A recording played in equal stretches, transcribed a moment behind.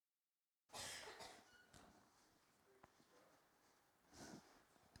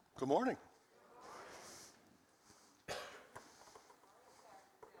Good morning.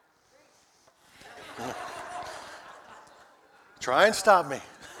 Try and stop me.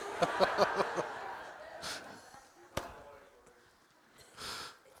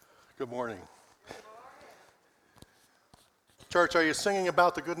 Good morning. Church, are you singing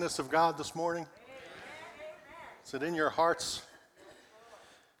about the goodness of God this morning? Is it in your hearts?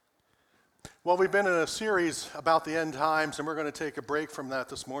 Well, we've been in a series about the end times, and we're going to take a break from that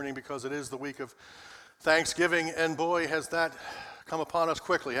this morning because it is the week of Thanksgiving, and boy, has that come upon us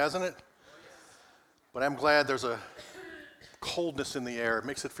quickly, hasn't it? But I'm glad there's a coldness in the air. It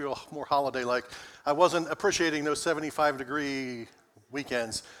makes it feel more holiday-like. I wasn't appreciating those 75-degree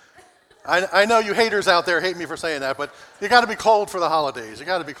weekends. I know you haters out there hate me for saying that, but you got to be cold for the holidays. You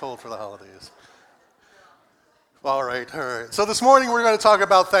got to be cold for the holidays. All right. So this morning we're going to talk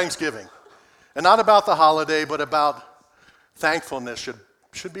about Thanksgiving. And not about the holiday, but about thankfulness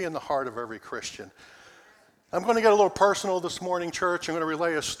should be in the heart of every Christian. I'm going to get a little personal this morning, church. I'm going to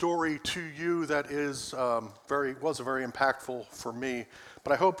relay a story to you that was very impactful for me.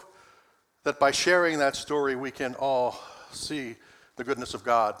 But I hope that by sharing that story, we can all see the goodness of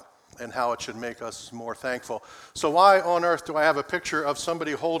God and how it should make us more thankful. So why on earth do I have a picture of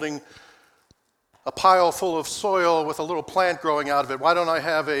somebody holding a pile full of soil with a little plant growing out of it? Why don't I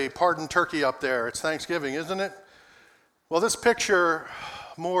have a pardoned turkey up there? It's Thanksgiving, isn't it? Well, this picture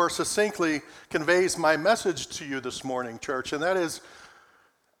more succinctly conveys my message to you this morning, church, and that is,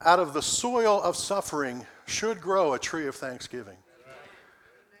 out of the soil of suffering should grow a tree of thanksgiving.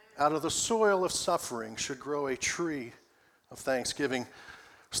 Out of the soil of suffering should grow a tree of thanksgiving.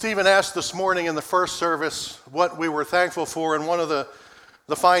 Stephen asked this morning in the first service what we were thankful for, and one of the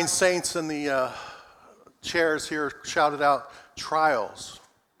fine saints in the chairs here shouted out, trials.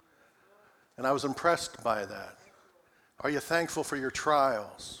 And I was impressed by that. Are you thankful for your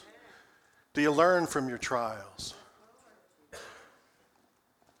trials? Do you learn from your trials?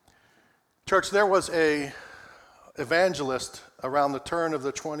 Church, there was an evangelist around the turn of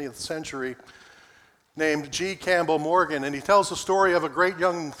the 20th century named G. Campbell Morgan, and he tells the story of a great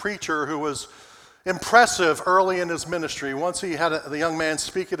young preacher who was impressive early in his ministry. Once he had the young man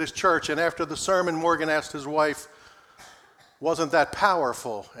speak at his church, and after the sermon, Morgan asked his wife, "Wasn't that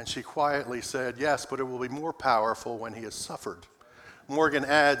powerful?" And she quietly said, "Yes, but it will be more powerful when he has suffered." Morgan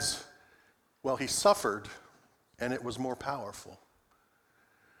adds, "Well, he suffered, and it was more powerful."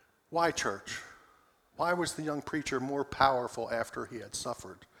 Why, church? Why was the young preacher more powerful after he had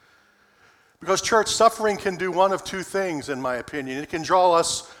suffered? Because, church, suffering can do one of two things, in my opinion. It can draw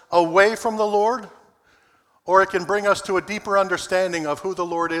us away from the Lord, or it can bring us to a deeper understanding of who the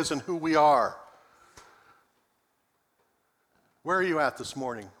Lord is and who we are. Where are you at this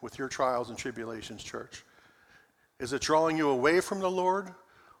morning with your trials and tribulations, church? Is it drawing you away from the Lord,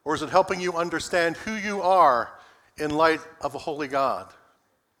 or is it helping you understand who you are in light of a holy God,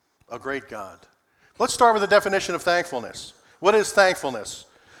 a great God? Let's start with the definition of thankfulness. What is thankfulness?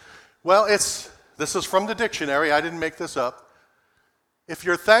 Well, this is from the dictionary. I didn't make this up. If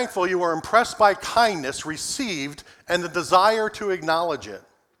you're thankful, you are impressed by kindness received and the desire to acknowledge it.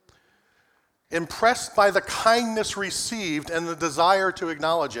 Impressed by the kindness received and the desire to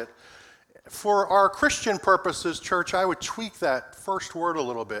acknowledge it. For our Christian purposes, church, I would tweak that first word a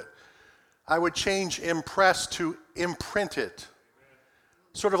little bit. I would change impress to imprinted.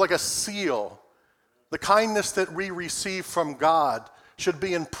 Sort of like a seal. The kindness that we receive from God should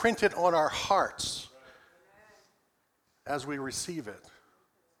be imprinted on our hearts as we receive it.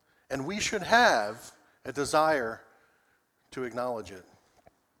 And we should have a desire to acknowledge it.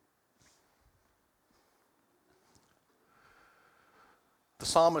 The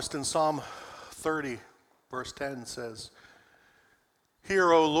psalmist in Psalm 30, verse 10 says,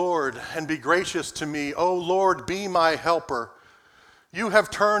 "Hear, O Lord, and be gracious to me. O Lord, be my helper. You have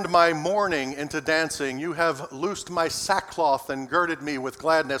turned my mourning into dancing. You have loosed my sackcloth and girded me with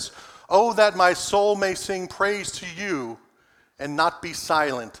gladness. Oh, that my soul may sing praise to you and not be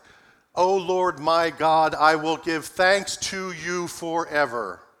silent. O Lord my God, I will give thanks to you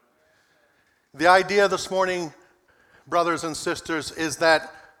forever." The idea this morning, brothers and sisters, is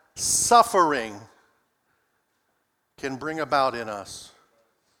that suffering can bring about in us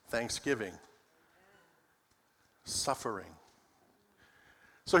thanksgiving. Suffering.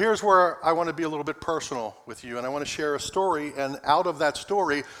 So here's where I want to be a little bit personal with you, and I want to share a story, and out of that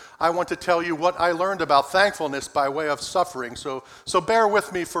story, I want to tell you what I learned about thankfulness by way of suffering. So bear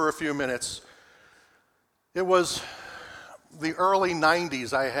with me for a few minutes. It was the early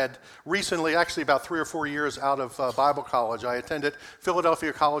 90s. I had recently, actually about 3 or 4 years out of Bible college, I attended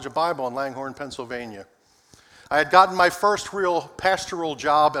Philadelphia College of Bible in Langhorne, Pennsylvania. I had gotten my first real pastoral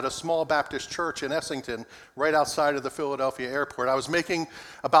job at a small Baptist church in Essington, right outside of the Philadelphia airport. I was making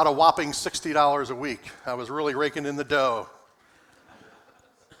about a whopping $60 a week. I was really raking in the dough.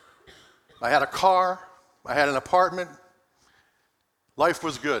 I had a car, I had an apartment. Life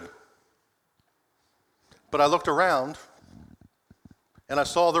was good. But I looked around and I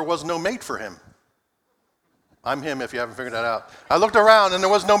saw there was no mate for him. I'm him if you haven't figured that out. I looked around and there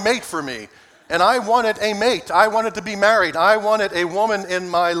was no mate for me. And I wanted a mate. I wanted to be married. I wanted a woman in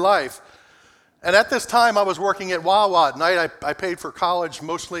my life. And at this time, I was working at Wawa at night. I paid for college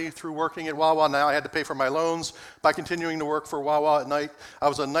mostly through working at Wawa. Now I had to pay for my loans by continuing to work for Wawa at night. I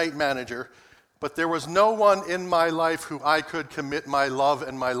was a night manager. But there was no one in my life who I could commit my love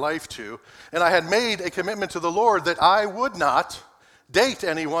and my life to. And I had made a commitment to the Lord that I would not date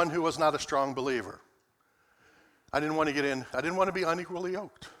anyone who was not a strong believer. I didn't want to get in. I didn't want to be unequally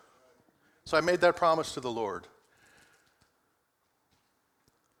yoked. So I made that promise to the Lord.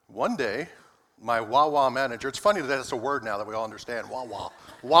 One day, my Wawa manager, it's funny that that's a word now that we all understand, Wawa.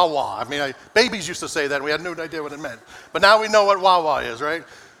 Wawa. I mean, babies used to say that and we had no idea what it meant. But now we know what Wawa is, right?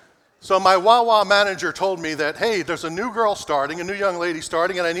 So my Wawa manager told me that, hey, there's a new girl starting, a new young lady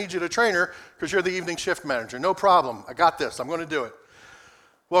starting, and I need you to train her because you're the evening shift manager. No problem. I got this. I'm going to do it.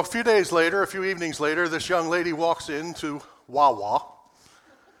 Well, a few evenings later, this young lady walks into Wawa.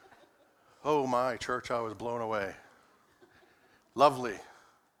 Oh my, church, I was blown away. Lovely.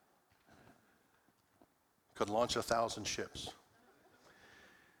 Could launch 1,000 ships.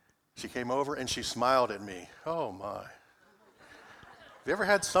 She came over and she smiled at me. Oh my. Have you ever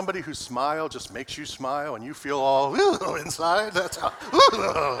had somebody whose smile just makes you smile and you feel all inside? That's how,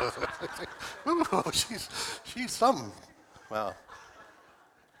 she's something. Well,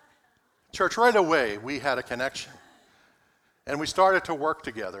 church, right away we had a connection. And we started to work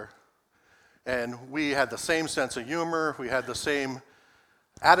together. And we had the same sense of humor. We had the same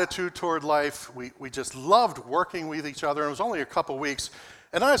attitude toward life. We just loved working with each other. And it was only a couple weeks.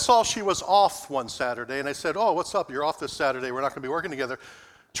 And I saw she was off one Saturday, and I said, oh, what's up? You're off this Saturday. We're not going to be working together.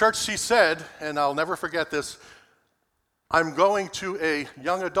 Church, she said, and I'll never forget this, I'm going to a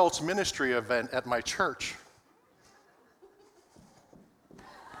young adults ministry event at my church.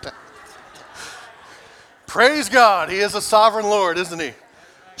 Praise God. He is a sovereign Lord, isn't he?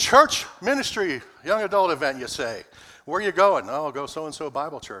 Church ministry, young adult event, you say. Where are you going? Oh, I'll go so-and-so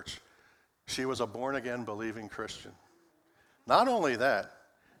Bible church. She was a born-again believing Christian. Not only that,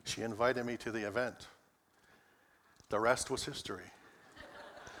 she invited me to the event. The rest was history.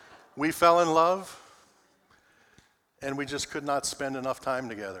 We fell in love, and we just could not spend enough time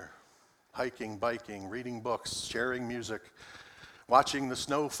together. Hiking, biking, reading books, sharing music, watching the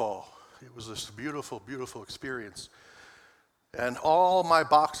snow fall. It was this beautiful, beautiful experience. And all my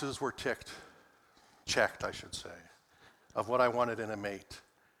boxes were checked, I should say, of what I wanted in a mate.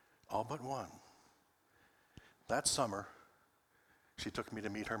 All but one. That summer, she took me to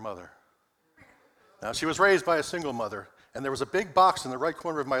meet her mother. Now, she was raised by a single mother, and there was a big box in the right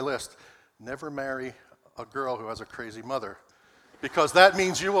corner of my list, never marry a girl who has a crazy mother, because that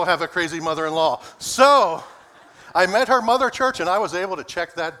means you will have a crazy mother-in-law. So, I met her mother, church, and I was able to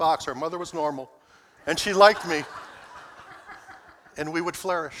check that box. Her mother was normal, and she liked me, and we would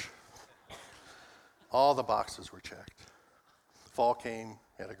flourish. All the boxes were checked. Fall came,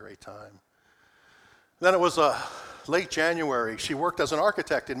 had a great time. Then it was late January. She worked as an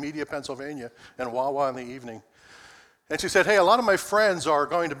architect in Media, Pennsylvania, and Wawa in the evening. And she said, hey, a lot of my friends are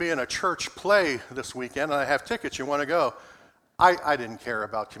going to be in a church play this weekend, and I have tickets. You want to go? I didn't care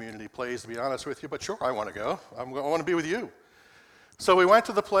about community plays, to be honest with you, but sure, I want to go. I want to be with you. So we went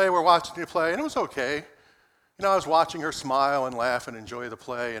to the play. We're watching the play, and it was okay. You know, I was watching her smile and laugh and enjoy the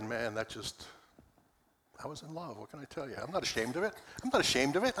play, and man, I was in love. What can I tell you? I'm not ashamed of it.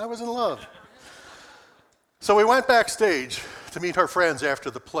 I was in love. So we went backstage to meet her friends after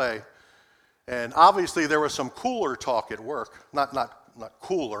the play, and obviously there was some cooler talk at work. Not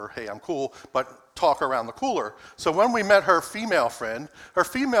cooler, hey, I'm cool, but talk around the cooler. So when we met her female friend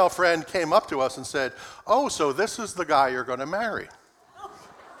came up to us and said, oh, so this is the guy you're going to marry.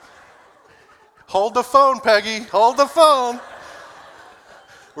 Hold the phone, Peggy, hold the phone.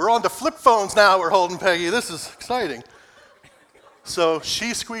 We're on to flip phones now, we're holding Peggy. This is exciting. So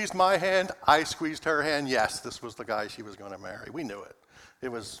she squeezed my hand, I squeezed her hand. Yes, this was the guy she was going to marry. We knew it. It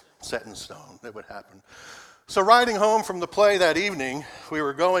was set in stone. It would happen. So riding home from the play that evening, we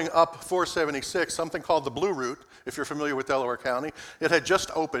were going up 476, something called the Blue Route, if you're familiar with Delaware County. It had just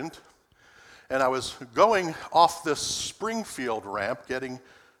opened, and I was going off this Springfield ramp, getting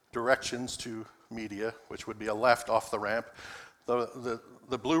directions to Media, which would be a left off the ramp.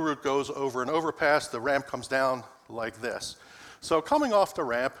 The blue route goes over an overpass. The ramp comes down like this. So coming off the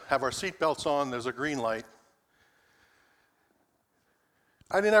ramp, have our seatbelts on, there's a green light.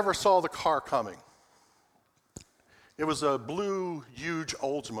 I never saw the car coming. It was a blue, huge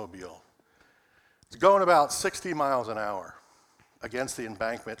Oldsmobile. It's going about 60 miles an hour against the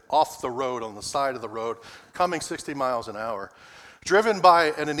embankment, off the road, on the side of the road, coming 60 miles an hour, driven by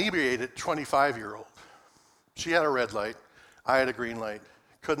an inebriated 25-year-old. She had a red light. I had a green light.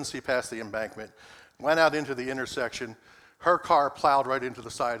 Couldn't see past the embankment. Went out into the intersection. Her car plowed right into the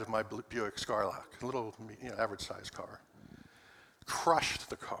side of my Buick Skylark, a little average-sized car.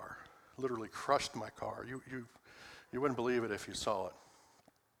 Crushed the car, literally crushed my car. You wouldn't believe it if you saw it.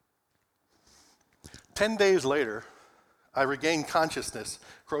 10 days later, I regained consciousness,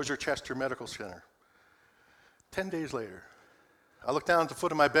 Crozer-Chester Medical Center. 10 days later, I look down at the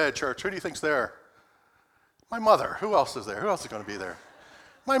foot of my bed, church. Who do you think's there? My mother. Who else is there? Who else is going to be there?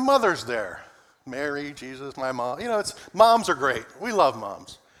 My mother's there. Mary, Jesus, my mom. Moms are great. We love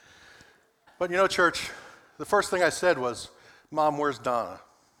moms. But church, the first thing I said was, Mom, where's Donna?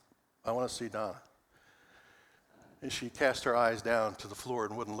 I want to see Donna. And she cast her eyes down to the floor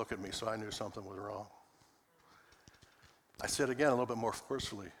and wouldn't look at me, so I knew something was wrong. I said again, a little bit more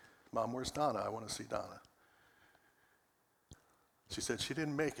forcefully, Mom, where's Donna? I want to see Donna. She said, she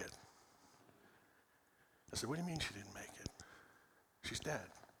didn't make it. I said, what do you mean she didn't make it? She's dead.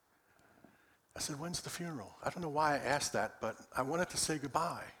 I said, when's the funeral? I don't know why I asked that, but I wanted to say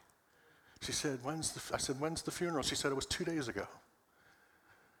goodbye. She said, I said, when's the funeral? She said, it was 2 days ago.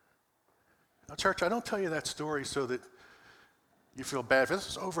 Now, church, I don't tell you that story so that you feel bad. This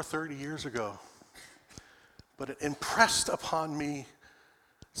was over 30 years ago. But it impressed upon me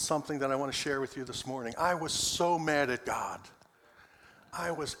something that I want to share with you this morning. I was so mad at God. I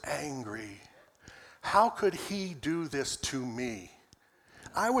was angry. How could he do this to me?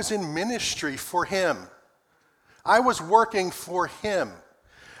 I was in ministry for him. I was working for him.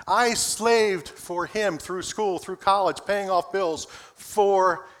 I slaved for him through school, through college, paying off bills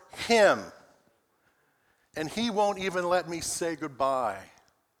for him. And he won't even let me say goodbye.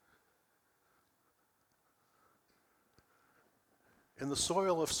 In the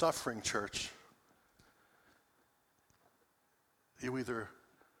soil of suffering, church, you either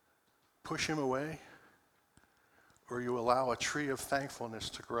push him away or you allow a tree of thankfulness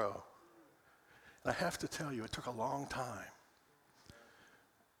to grow. And I have to tell you, it took a long time.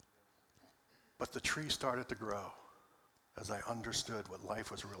 But the tree started to grow as I understood what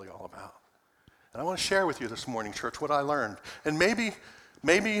life was really all about. And I want to share with you this morning, church, what I learned. And maybe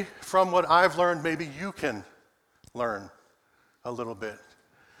from what I've learned, maybe you can learn a little bit.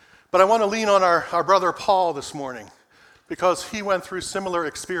 But I want to lean on our brother Paul this morning, because he went through similar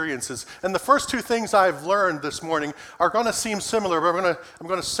experiences. And the first two things I've learned this morning are going to seem similar, but I'm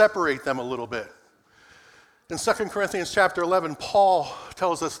going to separate them a little bit. In 2 Corinthians chapter 11, Paul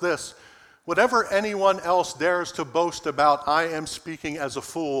tells us this: whatever anyone else dares to boast about, I am speaking as a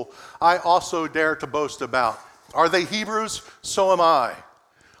fool. I also dare to boast about. Are they Hebrews? So am I.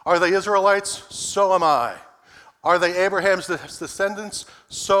 Are they Israelites? So am I. Are they Abraham's descendants?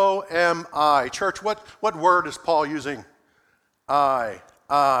 So am I. Church, what word is Paul using? I.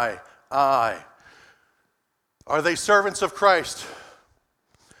 Are they servants of Christ?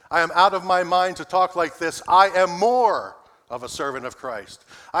 I am out of my mind to talk like this. I am more of a servant of Christ.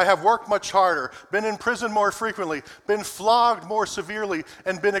 I have worked much harder, been in prison more frequently, been flogged more severely,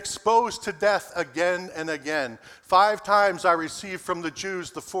 and been exposed to death again and again. 5 times I received from the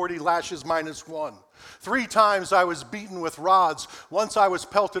Jews the 40 lashes minus 1. 3 times I was beaten with rods. Once I was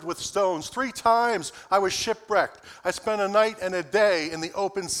pelted with stones. 3 times I was shipwrecked. I spent a night and a day in the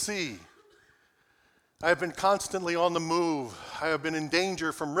open sea. I have been constantly on the move. I have been in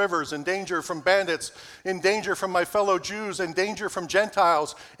danger from rivers, in danger from bandits, in danger from my fellow Jews, in danger from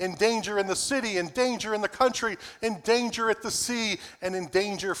Gentiles, in danger in the city, in danger in the country, in danger at the sea, and in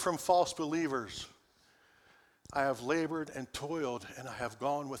danger from false believers. I have labored and toiled, and I have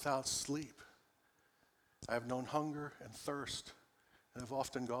gone without sleep. I have known hunger and thirst, and have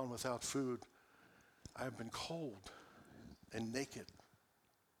often gone without food. I have been cold and naked.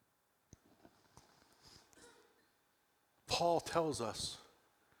 Paul tells us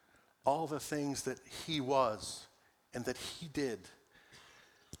all the things that he was and that he did.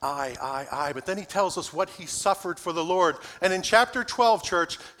 But then he tells us what he suffered for the Lord. And in chapter 12,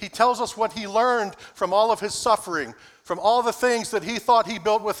 church, he tells us what he learned from all of his suffering, from all the things that he thought he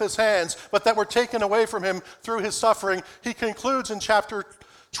built with his hands, but that were taken away from him through his suffering. He concludes in chapter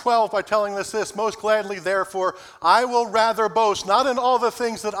 12 by telling us this: most gladly, therefore, I will rather boast, not in all the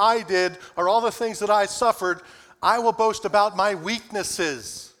things that I did or all the things that I suffered. I will boast about my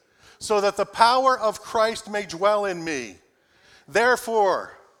weaknesses, so that the power of Christ may dwell in me.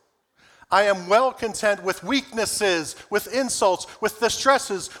 Therefore, I am well content with weaknesses, with insults, with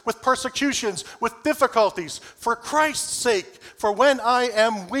distresses, with persecutions, with difficulties, for Christ's sake. For when I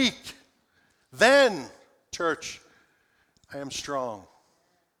am weak, then, church, I am strong.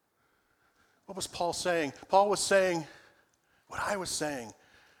 What was Paul saying? Paul was saying what I was saying.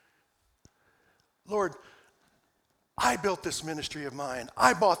 Lord, I built this ministry of mine.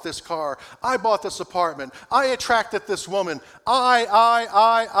 I bought this car. I bought this apartment. I attracted this woman.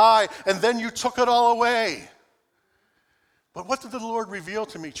 I. And then you took it all away. But what did the Lord reveal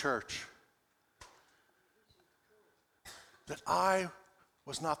to me, church? That I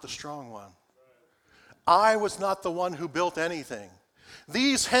was not the strong one. I was not the one who built anything.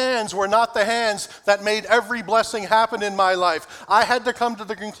 These hands were not the hands that made every blessing happen in my life. I had to come to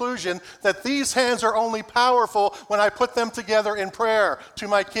the conclusion that these hands are only powerful when I put them together in prayer to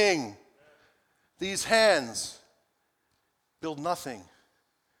my King. These hands build nothing.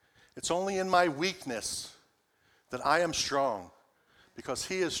 It's only in my weakness that I am strong, because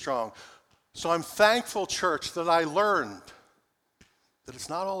He is strong. So I'm thankful, church, that I learned that it's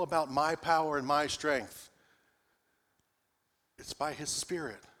not all about my power and my strength. It's by His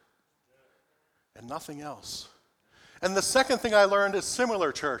Spirit and nothing else. And the second thing I learned is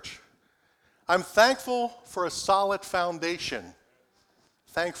similar, church. I'm thankful for a solid foundation.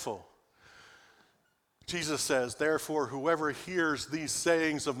 Thankful. Jesus says, therefore, whoever hears these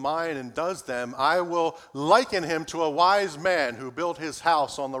sayings of mine and does them, I will liken him to a wise man who built his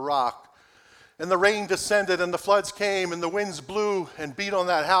house on the rock. And the rain descended, and the floods came, and the winds blew and beat on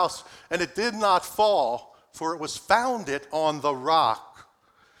that house, and it did not fall, for it was founded on the rock.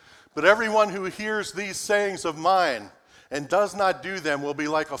 But everyone who hears these sayings of mine and does not do them will be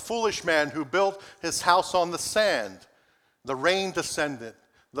like a foolish man who built his house on the sand. The rain descended,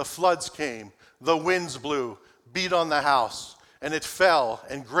 the floods came, the winds blew, beat on the house, and it fell,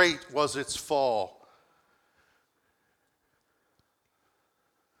 and great was its fall.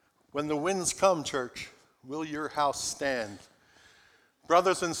 When the winds come, church, will your house stand?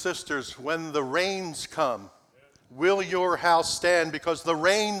 Brothers and sisters, when the rains come, will your house stand? Because the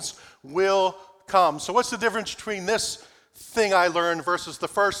rains will come. So what's the difference between this thing I learned versus the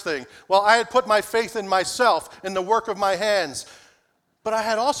first thing? Well, I had put my faith in myself, in the work of my hands. But I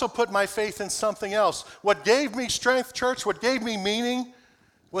had also put my faith in something else. What gave me strength, church, what gave me meaning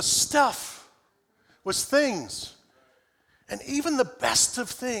was stuff, was things. And even the best of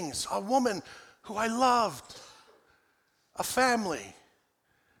things, a woman who I loved, a family.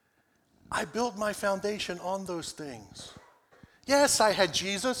 I built my foundation on those things. Yes, I had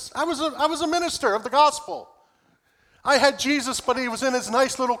Jesus. I was a minister of the gospel. I had Jesus, but He was in His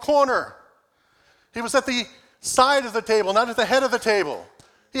nice little corner. He was at the side of the table, not at the head of the table.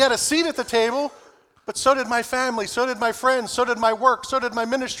 He had a seat at the table, but so did my family, so did my friends, so did my work, so did my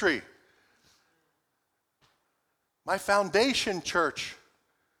ministry. My foundation, church,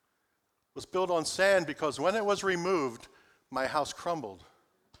 was built on sand because when it was removed, my house crumbled.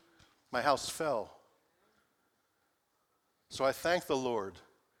 My house fell. So I thank the Lord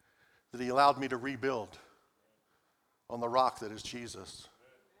that He allowed me to rebuild on the rock that is Jesus.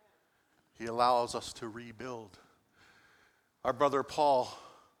 He allows us to rebuild. Our brother Paul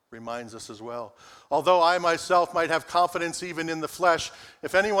reminds us as well. Although I myself might have confidence even in the flesh,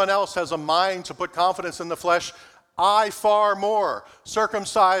 if anyone else has a mind to put confidence in the flesh, I far more,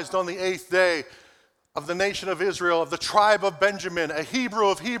 circumcised on the 8th day, of the nation of Israel, of the tribe of Benjamin, a Hebrew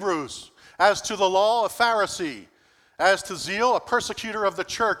of Hebrews, as to the law, a Pharisee, as to zeal, a persecutor of the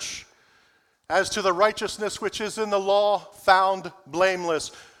church, as to the righteousness which is in the law, found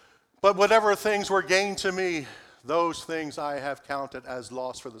blameless. But whatever things were gained to me, those things I have counted as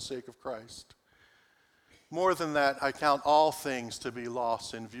loss for the sake of Christ. More than that, I count all things to be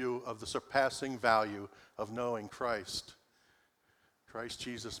loss in view of the surpassing value of knowing Christ. Christ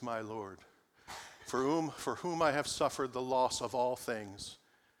Jesus my Lord, for whom I have suffered the loss of all things,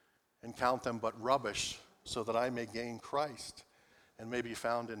 and count them but rubbish, so that I may gain Christ and may be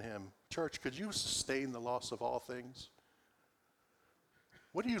found in Him. Church, could you sustain the loss of all things?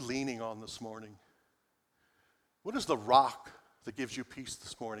 What are you leaning on this morning? What is the rock that gives you peace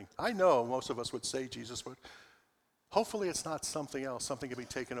this morning? I know most of us would say Jesus, but hopefully it's not something else, something can be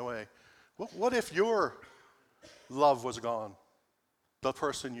taken away. What if your love was gone, the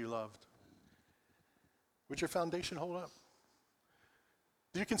person you loved? Would your foundation hold up?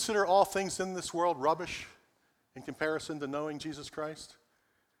 Do you consider all things in this world rubbish in comparison to knowing Jesus Christ?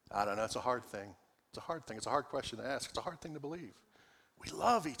 I don't know, it's a hard thing. It's a hard thing. It's a hard question to ask. It's a hard thing to believe. We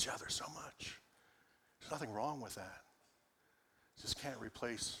love each other so much. There's nothing wrong with that. It just can't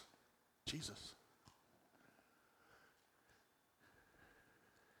replace Jesus.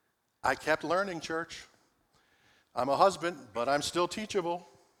 I kept learning, church. I'm a husband, but I'm still teachable.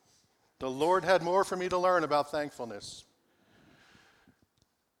 The Lord had more for me to learn about thankfulness.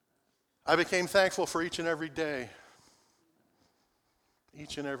 I became thankful for each and every day.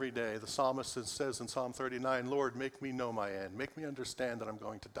 Each and every day. The psalmist says in Psalm 39, Lord, make me know my end. Make me understand that I'm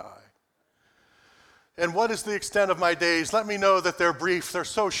going to die. And what is the extent of my days? Let me know that they're brief. They're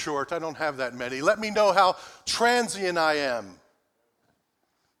so short. I don't have that many. Let me know how transient I am.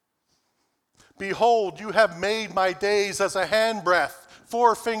 Behold, you have made my days as a handbreadth,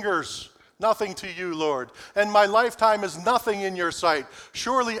 4 fingers, nothing to you, Lord. And my lifetime is nothing in your sight.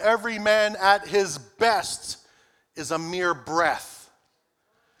 Surely every man at his best is a mere breath.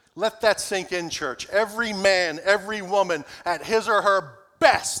 Let that sink in, church. Every man, every woman at his or her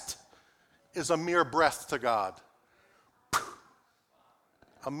best is a mere breath to God.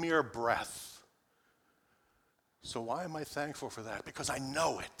 A mere breath. So why am I thankful for that? Because I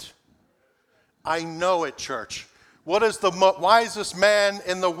know it. I know it, church. What does the wisest man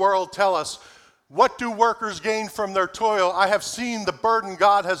in the world tell us? What do workers gain from their toil? I have seen the burden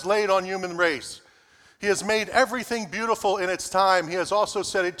God has laid on human race. He has made everything beautiful in its time. He has also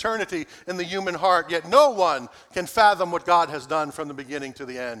set eternity in the human heart. Yet no one can fathom what God has done from the beginning to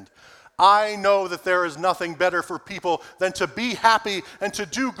the end. I know that there is nothing better for people than to be happy and to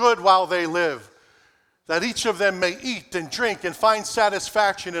do good while they live, that each of them may eat and drink and find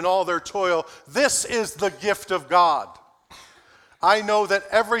satisfaction in all their toil. This is the gift of God. I know that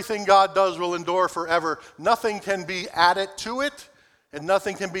everything God does will endure forever. Nothing can be added to it, and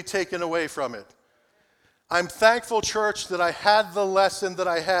nothing can be taken away from it. I'm thankful, church, that I had the lesson that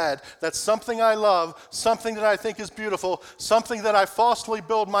I had, that something I love, something that I think is beautiful, something that I falsely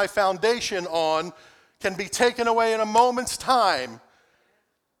build my foundation on, can be taken away in a moment's time,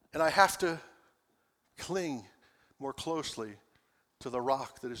 and I have to cling more closely to the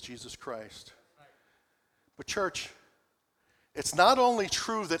rock that is Jesus Christ. But church, it's not only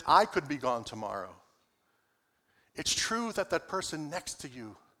true that I could be gone tomorrow. It's true that that person next to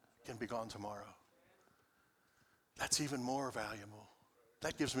you can be gone tomorrow. That's even more valuable.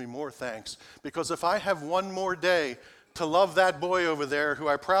 That gives me more thanks. Because if I have one more day to love that boy over there who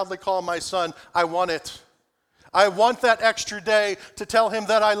I proudly call my son, I want it. I want that extra day to tell him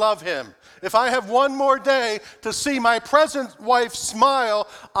that I love him. If I have one more day to see my present wife smile,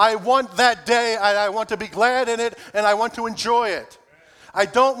 I want that day, I want to be glad in it, and I want to enjoy it. I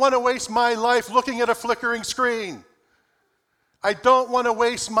don't want to waste my life looking at a flickering screen. I don't want to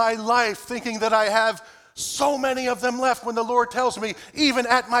waste my life thinking that I have so many of them left when the Lord tells me, even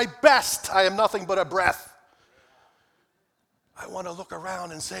at my best, I am nothing but a breath. I want to look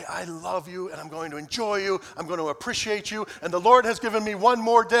around and say, I love you, and I'm going to enjoy you, I'm going to appreciate you, and the Lord has given me one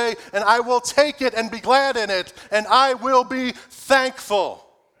more day, and I will take it and be glad in it, and I will be thankful.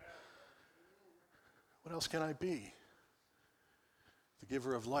 What else can I be? The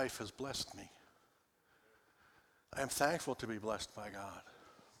giver of life has blessed me. I am thankful to be blessed by God.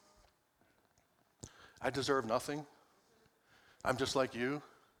 I deserve nothing. I'm just like you.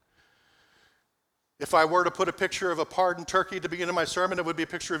 If I were to put a picture of a pardoned turkey at the beginning of my sermon, it would be a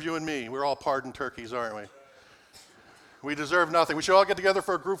picture of you and me. We're all pardoned turkeys, aren't we? We deserve nothing. We should all get together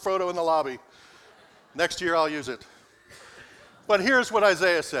for a group photo in the lobby. Next year I'll use it. But here's what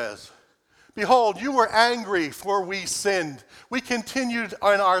Isaiah says. Behold, you were angry, for we sinned. We continued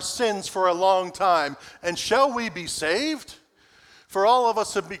in our sins for a long time. And shall we be saved? For all of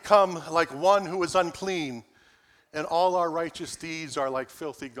us have become like one who is unclean, and all our righteous deeds are like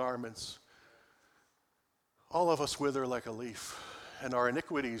filthy garments. All of us wither like a leaf, and our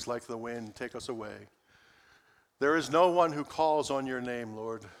iniquities like the wind take us away. There is no one who calls on your name,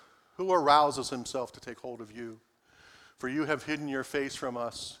 Lord, who arouses himself to take hold of you. For you have hidden your face from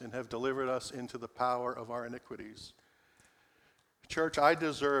us and have delivered us into the power of our iniquities. Church, I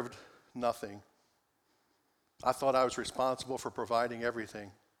deserved nothing. I thought I was responsible for providing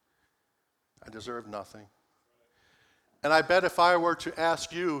everything. I deserved nothing. And I bet if I were to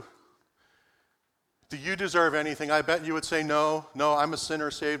ask you, do you deserve anything? I bet you would say, no, I'm a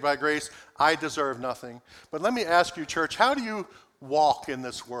sinner saved by grace. I deserve nothing. But let me ask you, church, how do you walk in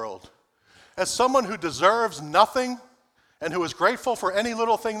this world? As someone who deserves nothing and who is grateful for any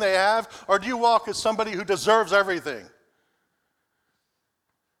little thing they have, or do you walk as somebody who deserves everything?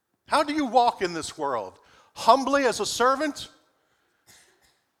 How do you walk in this world? Humbly as a servant,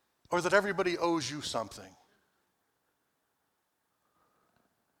 or that everybody owes you something?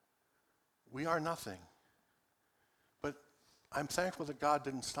 We are nothing. But I'm thankful that God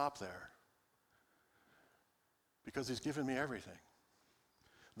didn't stop there. because he's given me everything.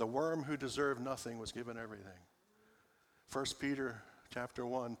 The worm who deserved nothing was given everything. 1 Peter chapter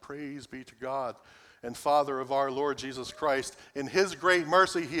 1, praise be to God and Father of our Lord Jesus Christ. In his great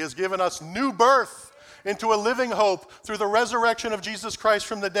mercy, he has given us new birth into a living hope through the resurrection of Jesus Christ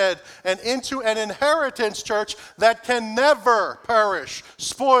from the dead, and into an inheritance, church, that can never perish,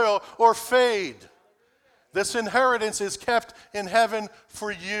 spoil, or fade. This inheritance is kept in heaven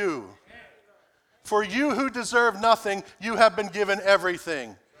for you. For you who deserve nothing, you have been given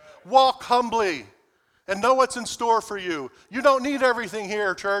everything. Walk humbly and know what's in store for you. You don't need everything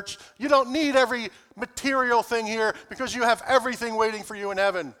here, church. You don't need every material thing here, because you have everything waiting for you in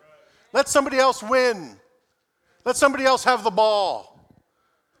heaven. Let somebody else win. Let somebody else have the ball.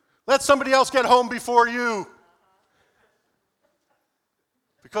 Let somebody else get home before you.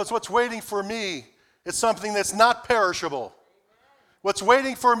 Because what's waiting for me is something that's not perishable. What's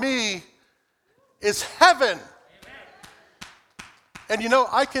waiting for me is heaven. And you know,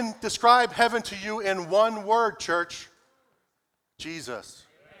 I can describe heaven to you in one word, church. Jesus.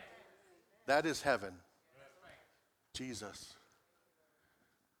 That is heaven. Jesus.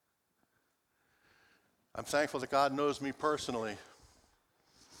 I'm thankful that God knows me personally.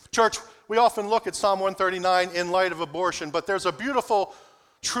 Church, we often look at Psalm 139 in light of abortion, but there's a beautiful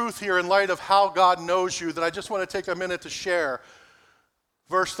truth here in light of how God knows you that I just want to take a minute to share.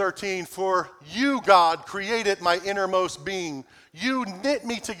 Verse 13, for you, God, created my innermost being. You knit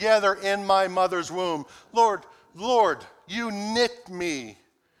me together in my mother's womb. Lord, you knit me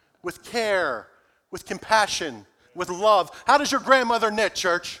with care, with compassion, with love. How does your grandmother knit,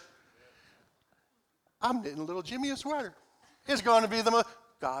 church? I'm knitting little Jimmy a sweater. It's going to be the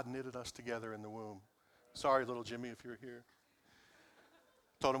God knitted us together in the womb. Sorry, little Jimmy, if you're here.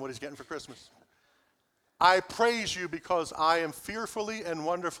 Told him what he's getting for Christmas. I praise you because I am fearfully and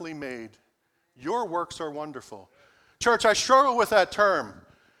wonderfully made. Your works are wonderful. Church, I struggle with that term,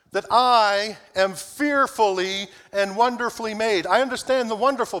 that I am fearfully and wonderfully made. I understand the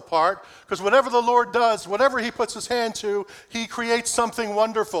wonderful part, because whatever the Lord does, whatever he puts his hand to, he creates something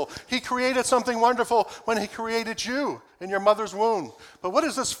wonderful. He created something wonderful when he created you in your mother's womb. But what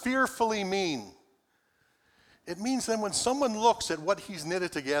does this fearfully mean? It means that when someone looks at what he's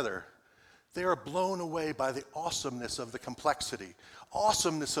knitted together, they are blown away by the awesomeness of the complexity,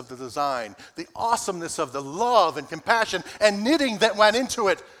 awesomeness of the design, the awesomeness of the love and compassion and knitting that went into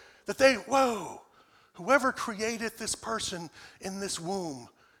it. That they, whoa, whoever created this person in this womb,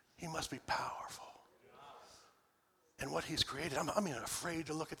 he must be powerful. And what he's created, I'm even afraid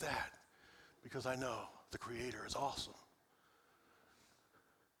to look at that, because I know the Creator is awesome.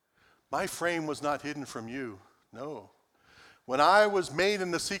 My frame was not hidden from you, no. When I was made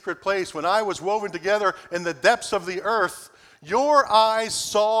in the secret place, when I was woven together in the depths of the earth, your eyes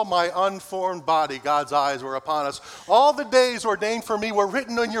saw my unformed body. God's eyes were upon us. All the days ordained for me were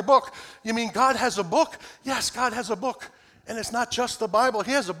written in your book. You mean God has a book? Yes, God has a book. And it's not just the Bible.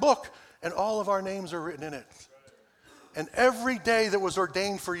 He has a book, and all of our names are written in it. And every day that was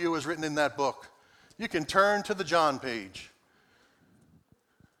ordained for you is written in that book. You can turn to the John page.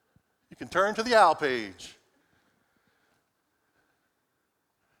 You can turn to the Al page.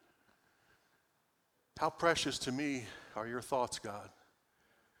 How precious to me are your thoughts, God.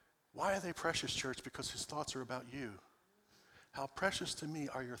 Why are they precious, church? Because his thoughts are about you. How precious to me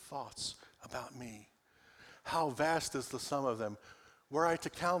are your thoughts about me. How vast is the sum of them. Were I to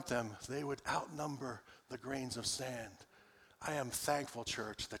count them, they would outnumber the grains of sand. I am thankful,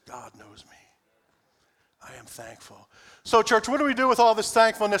 church, that God knows me. I am thankful. So, church, what do we do with all this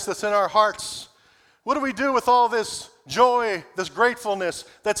thankfulness that's in our hearts? What do we do with all this joy, this gratefulness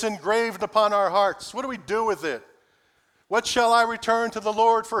that's engraved upon our hearts? What do we do with it? What shall I return to the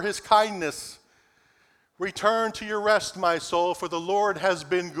Lord for his kindness? Return to your rest, my soul, for the Lord has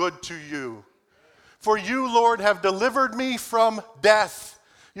been good to you. For you, Lord, have delivered me from death.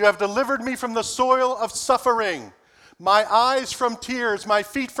 You have delivered me from the soil of suffering. My eyes from tears, my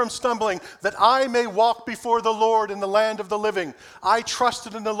feet from stumbling, that I may walk before the Lord in the land of the living. I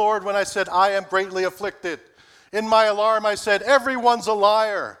trusted in the Lord when I said, I am greatly afflicted. In my alarm I said, everyone's a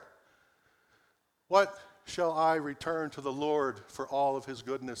liar. What shall I return to the Lord for all of his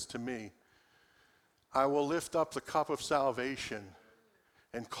goodness to me? I will lift up the cup of salvation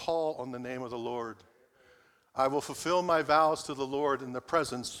and call on the name of the Lord. I will fulfill my vows to the Lord in the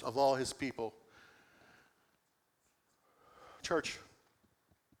presence of all his people. Church,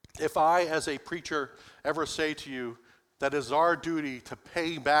 if I, as a preacher, ever say to you that it is our duty to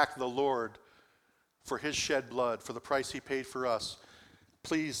pay back the Lord for his shed blood, for the price he paid for us,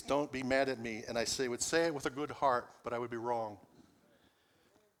 please don't be mad at me. And I would say it with a good heart, but I would be wrong.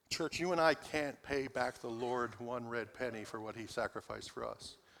 Church, you and I can't pay back the Lord one red penny for what he sacrificed for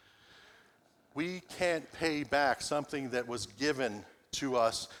us. We can't pay back something that was given to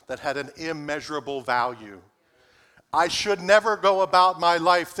us that had an immeasurable value. I should never go about my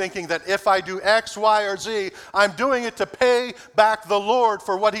life thinking that if I do X, Y, or Z, I'm doing it to pay back the Lord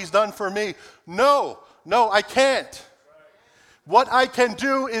for what he's done for me. No, I can't. What I can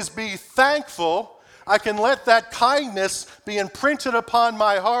do is be thankful. I can let that kindness be imprinted upon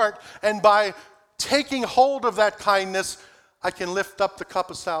my heart, and by taking hold of that kindness, I can lift up the cup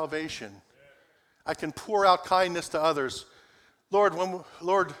of salvation. I can pour out kindness to others. The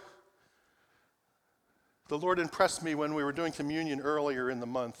Lord impressed me when we were doing communion earlier in the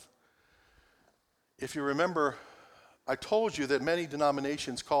month. If you remember, I told you that many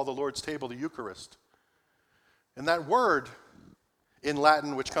denominations call the Lord's table the Eucharist. And that word in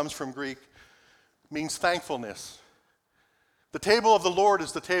Latin, which comes from Greek, means thankfulness. The table of the Lord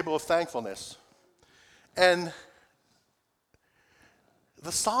is the table of thankfulness. And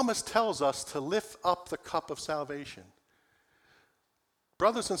the psalmist tells us to lift up the cup of salvation.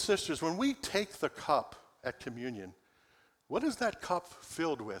 Brothers and sisters, when we take the cup at communion, what is that cup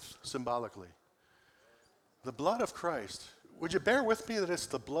filled with symbolically? The blood of Christ. Would you bear with me that it's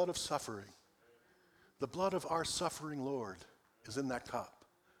the blood of suffering? The blood of our suffering Lord is in that cup.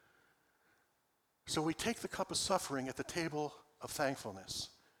 So we take the cup of suffering at the table of thankfulness,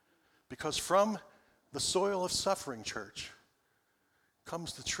 because from the soil of suffering, church,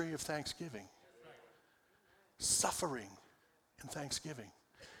 comes the tree of thanksgiving. Suffering and thanksgiving.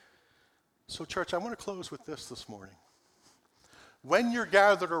 So, church, I want to close with this morning. When you're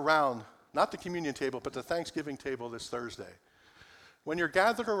gathered around, not the communion table, but the Thanksgiving table this Thursday, when you're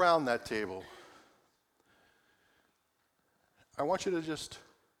gathered around that table, I want you to just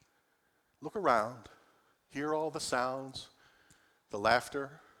look around, hear all the sounds, the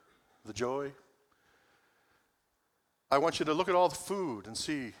laughter, the joy. I want you to look at all the food and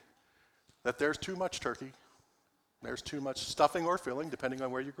see that there's too much turkey. There's too much stuffing or filling, depending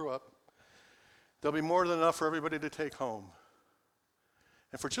on where you grew up. There'll be more than enough for everybody to take home.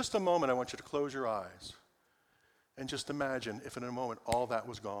 And for just a moment, I want you to close your eyes and just imagine if in a moment all that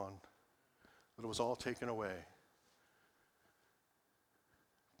was gone, that it was all taken away.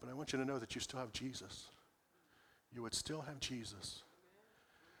 But I want you to know that you still have Jesus. You would still have Jesus.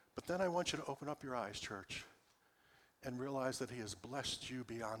 But then I want you to open up your eyes, church, and realize that he has blessed you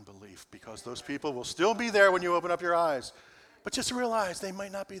beyond belief, because those people will still be there when you open up your eyes. But just realize they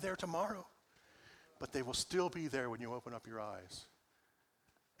might not be there tomorrow, but they will still be there when you open up your eyes.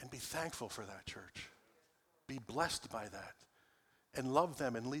 And be thankful for that, church. Be blessed by that. And love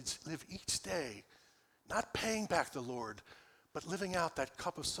them and live each day, not paying back the Lord, but living out that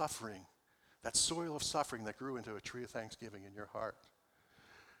cup of suffering, that soil of suffering that grew into a tree of thanksgiving in your heart.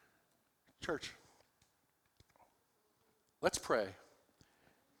 Church, let's pray.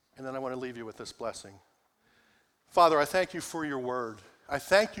 And then I want to leave you with this blessing. Father, I thank you for your word. I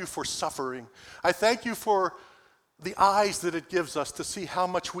thank you for suffering. I thank you for the eyes that it gives us to see how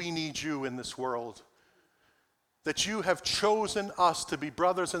much we need you in this world. That you have chosen us to be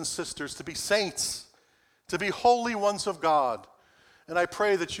brothers and sisters, to be saints, to be holy ones of God. And I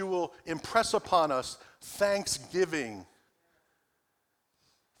pray that you will impress upon us thanksgiving.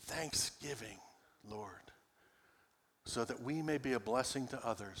 Thanksgiving, Lord, so that we may be a blessing to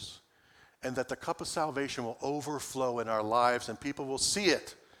others, and that the cup of salvation will overflow in our lives, and people will see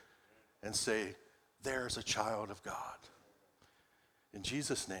it and say, there's a child of God. In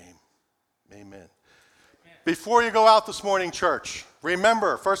Jesus' name, amen. Before you go out this morning, church,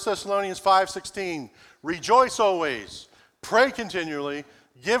 remember 1 Thessalonians 5:16, rejoice always, pray continually,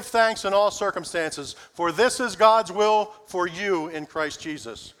 give thanks in all circumstances, for this is God's will for you in Christ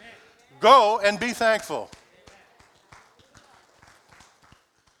Jesus. Go and be thankful.